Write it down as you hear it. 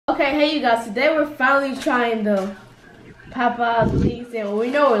Okay, hey you guys, today we're finally trying the Popeyes chicken sandwich. Well, we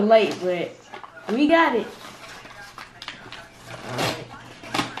know we're late, but we got it.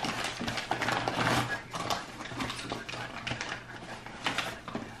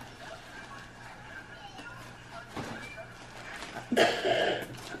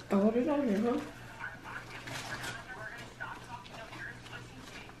 Oh, what is on here,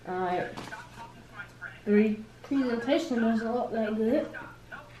 huh? Alright. 3. Presentation doesn't look that good.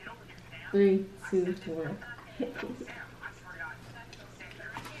 3, 2, 1.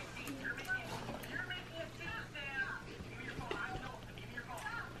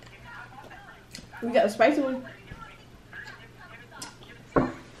 We got a spicy one.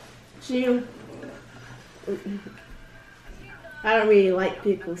 Chill. I don't really like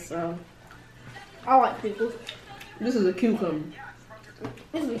pickles, so. I like pickles. This is a cucumber.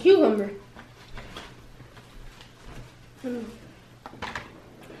 This is a cucumber.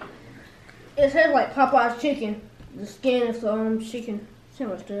 It tastes like Popeyes chicken. The skin is chicken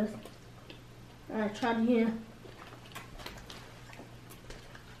sandwich does. I tried it here.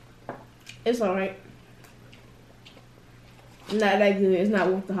 It's alright. Not that good. It's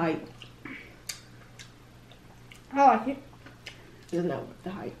not worth the hype. I like it. It's not worth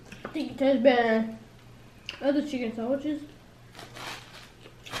the hype. I think it tastes better than other chicken sandwiches.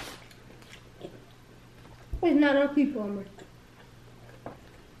 It's not a cucumber.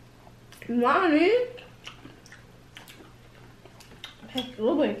 Mine is. It has a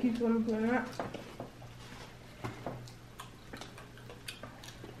little bit of cucumber in that.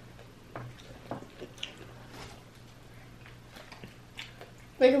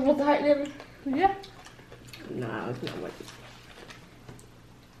 Think it's worth the hype, then? Yeah. Nah, it's not worth it.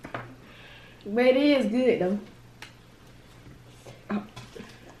 But it is good though.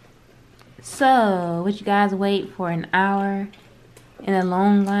 So, would you guys wait for an hour in a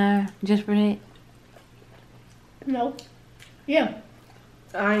long line just for that? No. Yeah.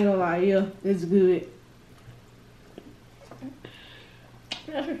 I ain't gonna lie, yeah, it's good.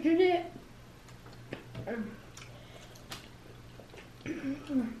 That's what you did.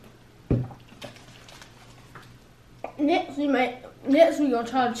 Next we gonna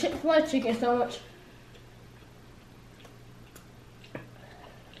try the Chick-fil-A chicken sandwich.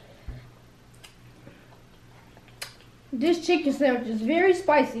 This chicken sandwich is very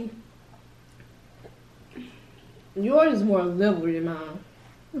spicy. Yours is more level than mine.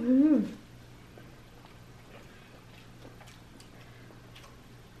 Mm-hmm.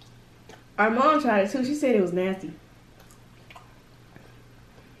 Our mom tried it too. She said it was nasty.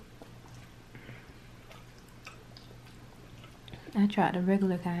 I tried the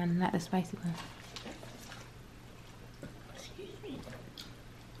regular kind, not the spicy one. Excuse me.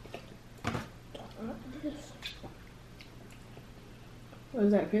 Don't like this. What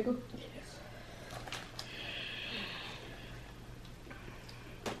is that, pickle? Yes.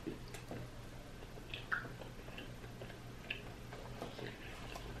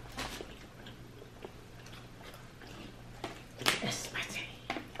 It's spicy.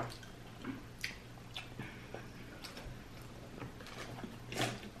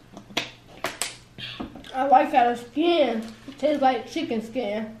 I like how the skin tastes like chicken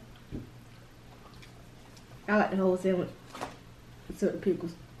skin. I like the whole sandwich. Except the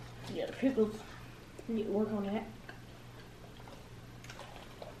pickles. Yeah, the pickles. You need to work on that.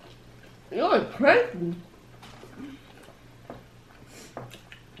 You're crazy.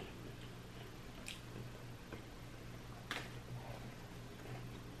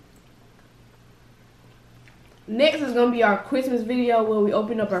 Next is gonna be our Christmas video where we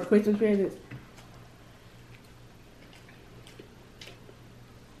open up our Christmas presents.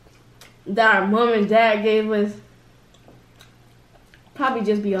 That our mom and dad gave us. Probably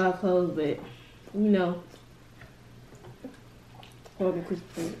just be our clothes, but you know. Open Christmas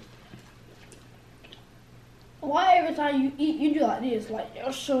presents. Why every time you eat, you do like this? Like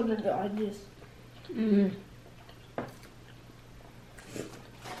your shoulder do like this. Mm-hmm.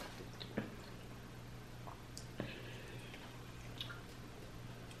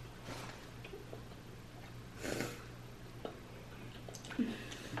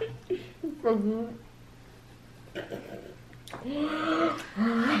 So good.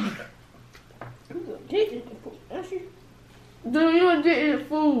 Dude, you addicted to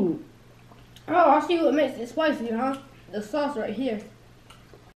food. Oh, I see what makes it spicy, huh? The sauce right here.